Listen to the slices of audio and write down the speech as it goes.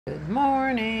Good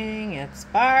morning, it's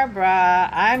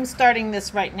Barbara. I'm starting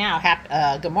this right now.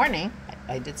 Good morning.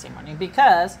 I did say morning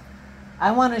because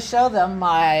I want to show them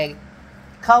my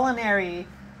culinary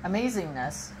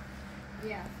amazingness.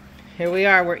 Yeah. Here we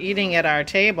are. We're eating at our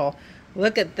table.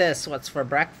 Look at this. What's for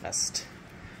breakfast?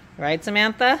 Right,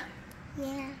 Samantha?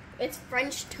 Yeah. It's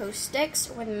French toast sticks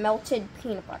with melted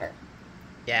peanut butter.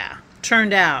 Yeah.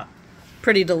 Turned out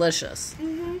pretty delicious.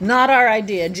 Mm-hmm. Not our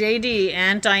idea. JD,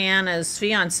 Aunt Diana's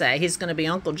fiance, he's going to be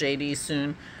Uncle JD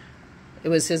soon. It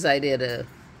was his idea to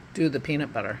do the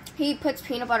peanut butter. He puts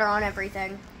peanut butter on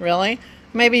everything. Really?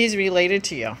 Maybe he's related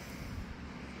to you.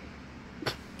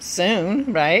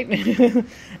 Soon, right? All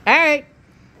right.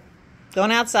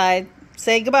 Going outside.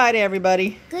 Say goodbye to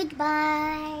everybody.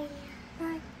 Goodbye.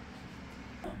 Bye.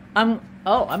 I'm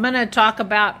going to talk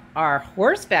about our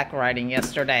horseback riding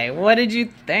yesterday. What did you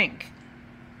think?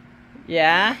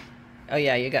 Yeah? Oh,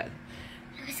 yeah, you got...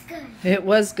 It was good. It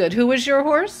was good. Who was your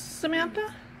horse,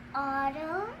 Samantha?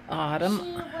 Autumn. Autumn.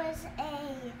 She was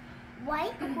a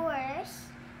white horse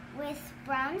with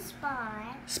brown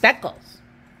Speckles.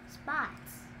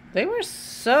 spots. They were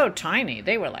so tiny.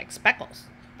 They were like speckles.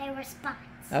 They were spots.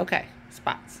 Okay,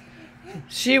 spots.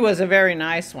 She was a very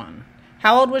nice one.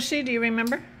 How old was she? Do you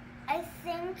remember? I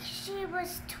think she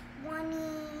was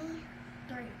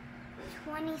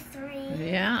 23.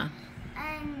 Yeah.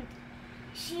 And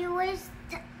she was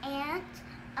the aunt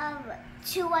of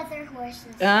two other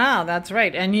horses. Oh, that's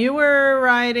right. And you were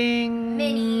riding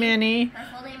Minnie.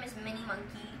 Her full name is Minnie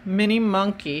Monkey. Minnie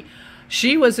Monkey.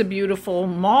 She was a beautiful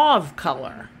mauve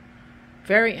color.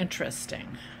 Very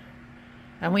interesting.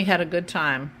 And we had a good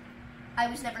time. I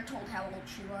was never told how old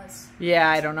she was. Yeah,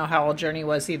 I don't know how old Journey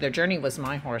was either. Journey was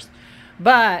my horse.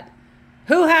 But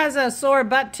who has a sore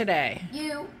butt today?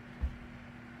 You.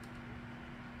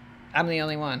 I'm the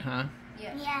only one, huh?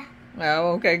 Yeah.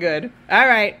 Oh, okay, good. All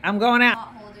right, I'm going out.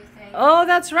 Pot holder thing. Oh,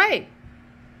 that's right.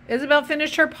 Isabel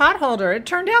finished her pot holder. It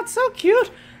turned out so cute.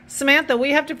 Samantha,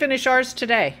 we have to finish ours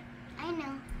today. I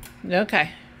know.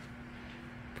 Okay.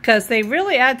 Because they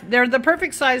really they're the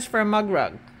perfect size for a mug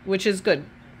rug, which is good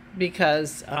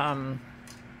because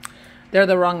they're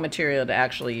the wrong material to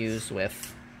actually use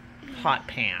with hot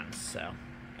pans. So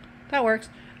that works.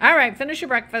 All right, finish your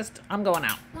breakfast. I'm going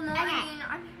out. Well, no,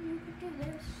 I mean, you could do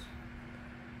this.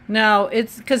 No,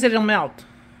 it's because it'll melt.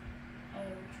 Oh.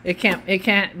 It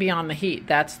can't be on the heat.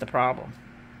 That's the problem.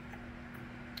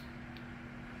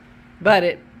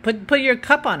 But put your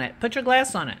cup on it. Put your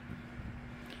glass on it.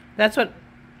 That's what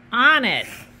on it.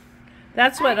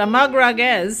 That's what a mug rug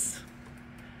is.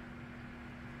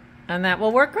 And that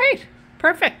will work great.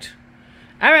 Perfect.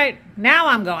 All right, now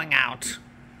I'm going out.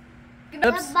 Oops.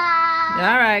 Goodbye.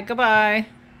 All right, goodbye.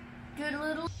 Good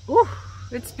little. Ooh,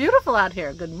 it's beautiful out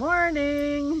here. Good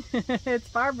morning. It's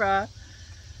Barbara.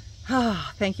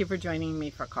 Oh, thank you for joining me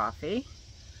for coffee.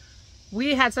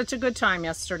 We had such a good time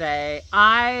yesterday.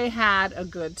 I had a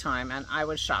good time and I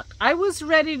was shocked. I was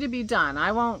ready to be done.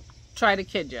 I won't try to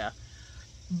kid you.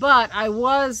 But I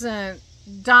wasn't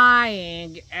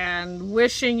dying and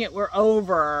wishing it were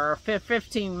over for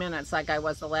 15 minutes like I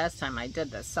was the last time I did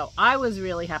this. So I was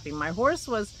really happy. My horse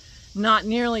was not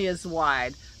nearly as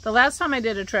wide. The last time I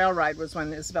did a trail ride was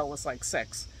when Isabel was like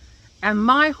 6. And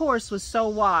my horse was so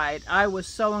wide, I was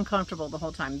so uncomfortable the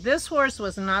whole time. This horse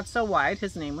was not so wide.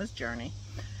 His name was Journey.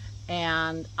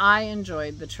 And I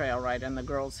enjoyed the trail ride, and the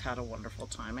girls had a wonderful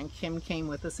time. And Kim came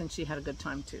with us, and she had a good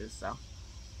time too.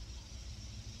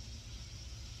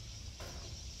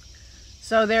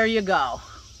 So there you go.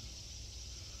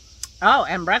 Oh,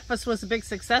 and breakfast was a big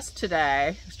success today.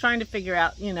 I was trying to figure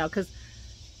out, because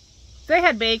they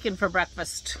had bacon for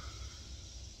breakfast.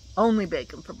 Only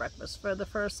bacon for breakfast for the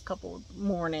first couple of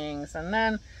mornings. And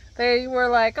then they were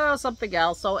like, oh, something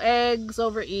else. So eggs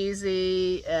over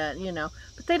easy, but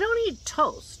they don't eat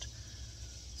toast.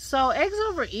 So eggs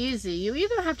over easy, you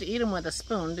either have to eat them with a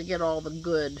spoon to get all the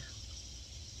good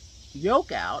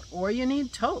yolk out, or you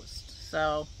need toast.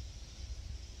 So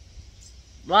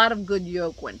a lot of good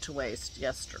yolk went to waste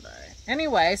yesterday.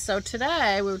 Anyway, so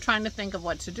today we were trying to think of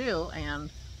what to do, and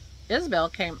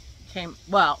Isabel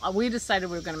well, we decided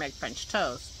we were going to make French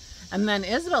toast. And then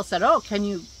Isabel said, oh, can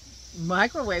you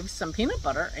microwave some peanut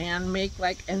butter and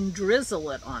and drizzle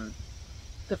it on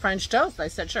the French toast? I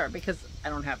said, sure, because I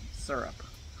don't have syrup.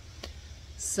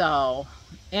 So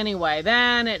anyway,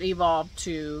 then it evolved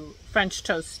to French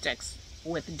toast sticks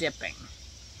with dipping.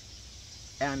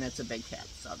 And it's a big hit,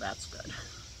 so that's good.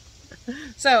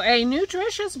 So a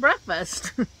nutritious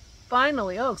breakfast.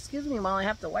 Finally. Oh, excuse me while I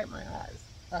have to wipe my eyes.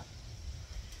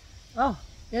 Oh,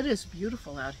 it is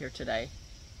beautiful out here today.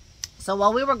 So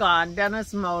while we were gone,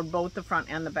 Dennis mowed both the front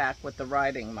and the back with the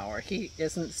riding mower. He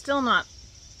isn't still not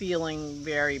feeling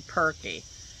very perky.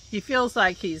 He feels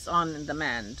like he's on the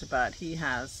mend, but he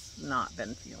has not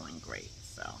been feeling great.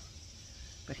 So,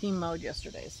 but he mowed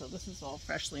yesterday, so this is all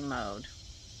freshly mowed.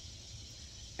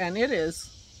 And it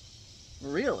is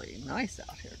really nice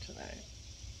out here today.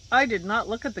 I did not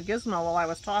look at the gizmo while I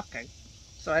was talking,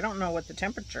 so I don't know what the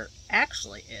temperature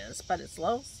actually is, but it's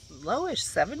lowish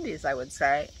 70s, I would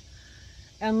say,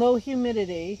 and low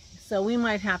humidity. So we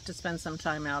might have to spend some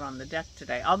time out on the deck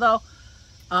today. Although,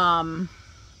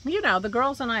 you know, the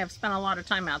girls and I have spent a lot of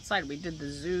time outside. We did the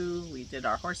zoo, we did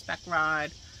our horseback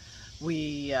ride,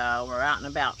 we were out and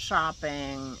about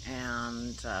shopping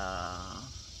and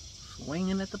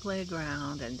swinging at the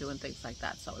playground and doing things like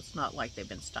that. So it's not like they've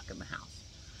been stuck in the house.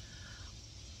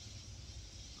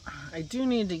 I do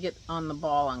need to get on the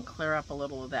ball and clear up a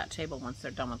little of that table once they're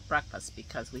done with breakfast,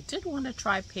 because we did want to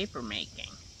try paper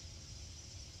making.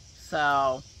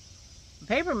 So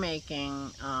paper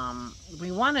making,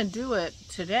 we want to do it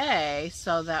today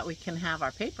so that we can have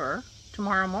our paper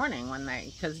tomorrow morning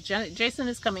because Jason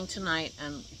is coming tonight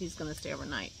and he's going to stay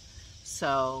overnight.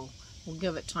 So we'll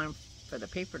give it time for the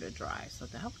paper to dry. So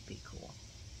that would be cool.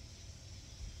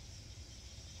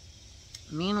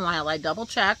 Meanwhile, I double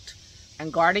checked,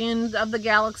 and Guardians of the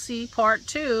Galaxy Part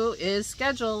 2 is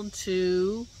scheduled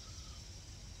to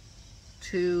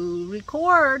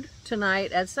record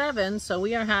tonight at 7. So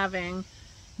we are having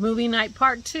Movie Night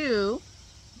Part 2.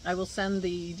 I will send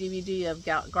the DVD of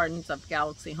Guardians of the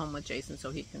Galaxy home with Jason so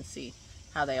he can see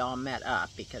how they all met up,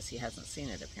 because he hasn't seen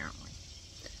it apparently.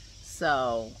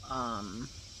 So,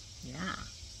 yeah.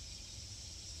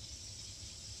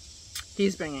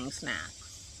 He's bringing snacks.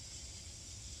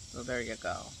 So there you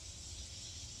go.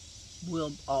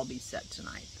 We'll all be set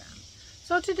tonight then.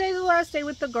 So today's the last day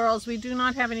with the girls. We do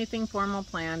not have anything formal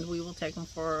planned. We will take them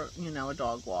for, you know, a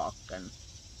dog walk,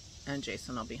 and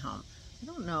Jason will be home. I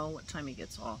don't know what time he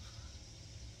gets off.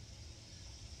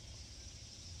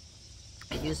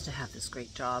 I used to have this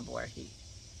great job where he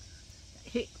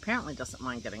apparently doesn't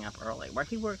mind getting up early, where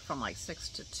he worked from like 6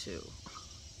 to 2.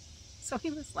 So he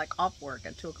was like off work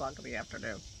at 2 o'clock in the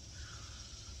afternoon.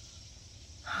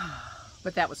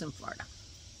 But that was in Florida.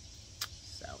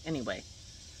 So anyway,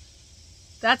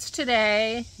 that's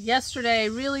today. Yesterday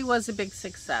really was a big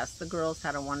success. The girls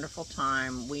had a wonderful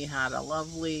time. We had a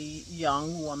lovely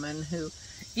young woman who,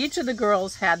 each of the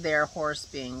girls had their horse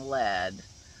being led.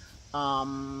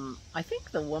 I think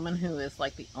the woman who is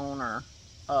like the owner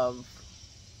of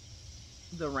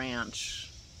the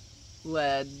ranch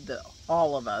led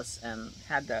all of us and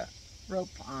had the rope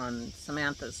on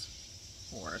Samantha's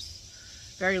horse.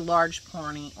 Very large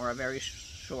pony or a very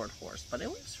short horse, but it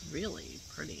was really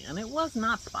pretty, and it was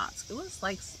not spots. It was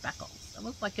like speckles. It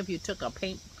was like if you took a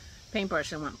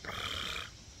paintbrush and went.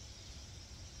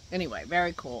 Anyway,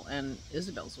 very cool. And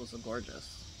Isabel's was a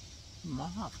gorgeous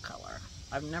mauve color.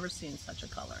 I've never seen such a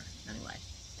color. Anyway,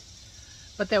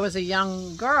 but there was a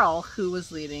young girl who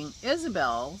was leading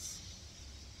Isabel's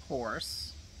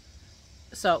horse.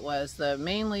 So it was the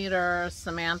main leader,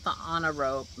 Samantha on a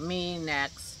rope, me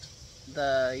next,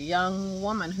 the young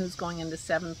woman who's going into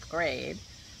 7th grade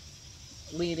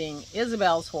leading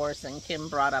Isabel's horse, and Kim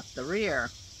brought up the rear.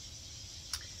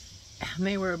 And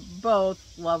they were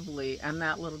both lovely, and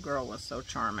that little girl was so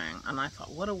charming. And I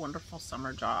thought, what a wonderful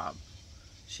summer job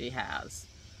she has,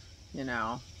 you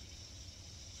know.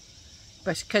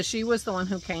 But because she was the one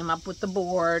who came up with the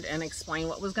board and explained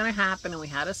what was going to happen, and we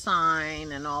had a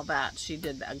sign and all that. She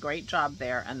did a great job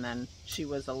there, and then she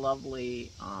was a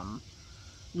lovely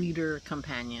leader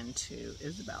companion to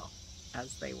Isabel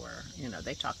as they were, you know,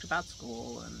 they talked about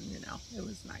school, and, you know, it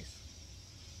was nice.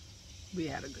 We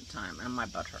had a good time, and my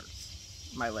butt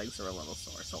hurts. My legs are a little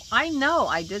sore. So I know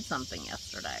I did something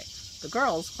yesterday. The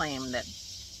girls claim that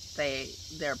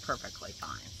they're perfectly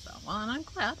fine. So, well, and I'm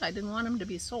glad. I didn't want them to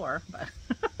be sore, but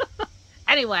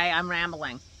anyway, I'm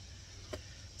rambling.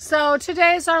 So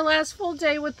today's our last full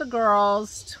day with the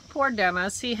girls. Poor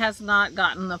Dennis, he has not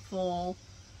gotten the full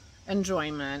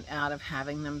enjoyment out of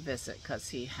having them visit because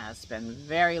he has been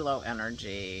very low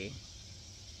energy,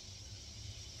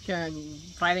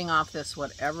 fighting off this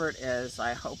whatever it is.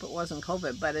 I hope it wasn't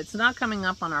COVID, but it's not coming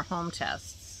up on our home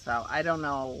tests, so I don't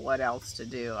know what else to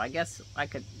do. I guess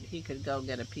he could go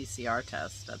get a PCR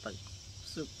test at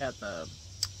the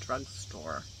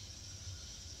drugstore.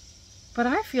 But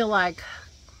I feel like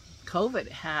COVID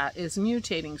is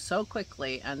mutating so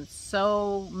quickly and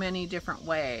so many different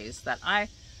ways that I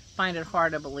find it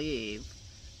hard to believe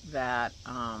that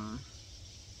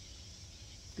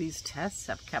these tests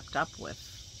have kept up with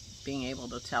being able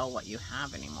to tell what you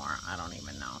have anymore. I don't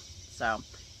even know. So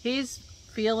he's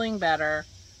feeling better,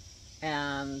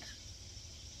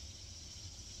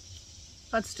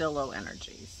 but still low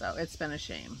energy. So it's been a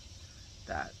shame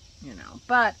that, you know,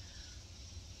 but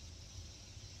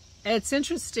it's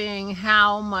interesting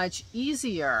how much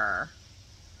easier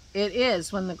it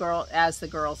is when as the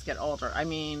girls get older. I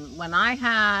mean, when I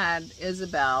had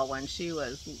Isabel, when she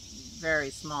was very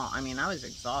small, I mean, I was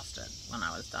exhausted when I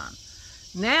was done.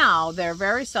 Now they're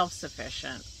very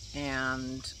self-sufficient,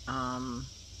 and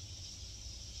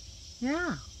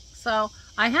yeah. So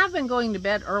I have been going to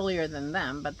bed earlier than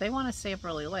them, but they want to stay up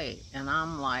really late, and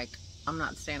I'm like, I'm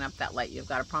not staying up that late. You've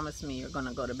got to promise me you're going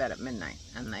to go to bed at midnight,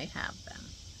 and they have been.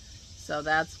 So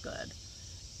that's good.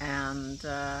 And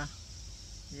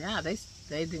yeah, they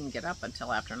didn't get up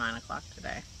until after 9 o'clock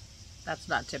today. That's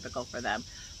not typical for them.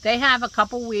 They have a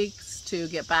couple weeks to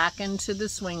get back into the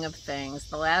swing of things.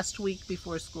 The last week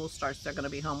before school starts, they're going to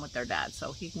be home with their dad,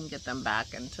 so he can get them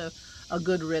back into a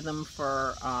good rhythm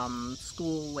for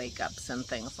school wake-ups and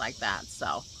things like that.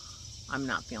 So I'm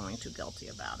not feeling too guilty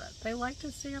about it. They like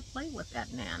to stay up late with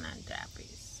that Nana and Dappy,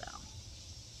 so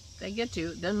they get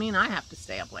to. Doesn't mean I have to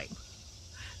stay up late.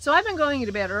 So I've been going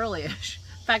to bed early-ish.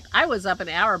 In fact, I was up an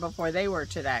hour before they were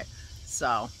today,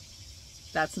 so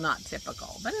that's not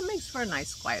typical, but it makes for a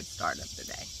nice quiet start of the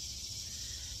day.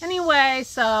 Anyway,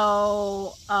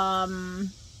 so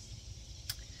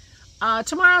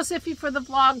tomorrow's iffy for the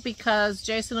vlog because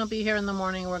Jason will be here in the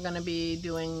morning. We're going to be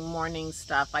doing morning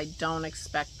stuff. I don't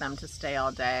expect them to stay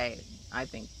all day. I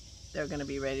think they're going to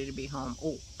be ready to be home.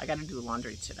 Oh, I got to do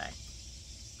laundry today.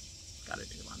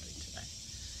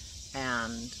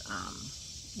 And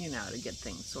you know, to get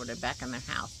things sorted back in their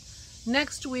house.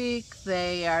 Next week,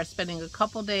 they are spending a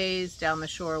couple days down the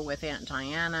shore with Aunt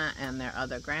Diana and their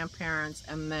other grandparents,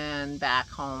 and then back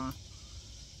home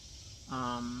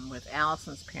with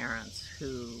Allison's parents,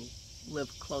 who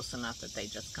live close enough that they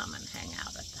just come and hang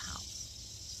out at the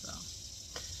house.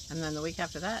 So, and then the week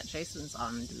after that, Jason's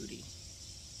on duty.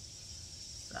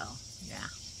 So, yeah.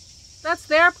 That's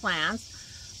their plans.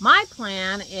 My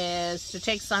plan is to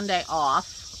take Sunday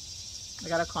off. I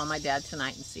gotta call my dad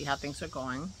tonight and see how things are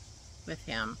going with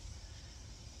him.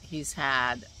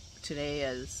 Today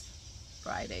is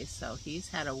Friday, so he's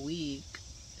had a week,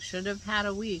 should have had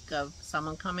a week of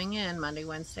someone coming in Monday,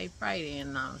 Wednesday, Friday,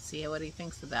 and see what he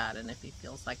thinks of that and if he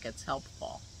feels like it's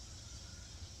helpful.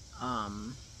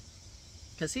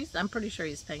 Because I'm pretty sure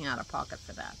he's paying out of pocket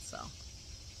for that, so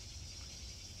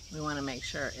we want to make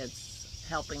sure it's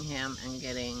helping him and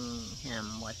getting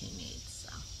him what he needs. So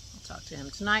talk to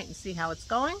him tonight and see how it's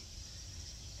going.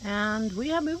 And we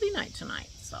have movie night tonight,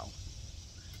 so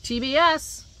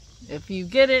TBS, if you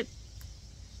get it,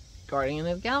 Guardian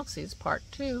of the Galaxies Part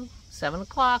 2, 7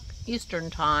 o'clock Eastern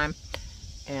Time,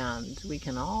 and we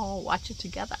can all watch it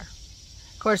together.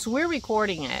 Of course, we're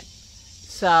recording it,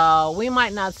 so we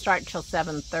might not start till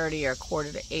 7:30 or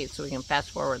 7:45, so we can fast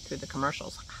forward through the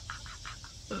commercials.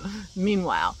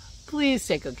 Meanwhile, please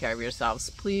take good care of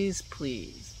yourselves. Please,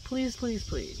 please, please, please,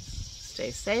 please. Stay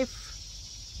safe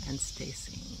and stay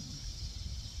sane.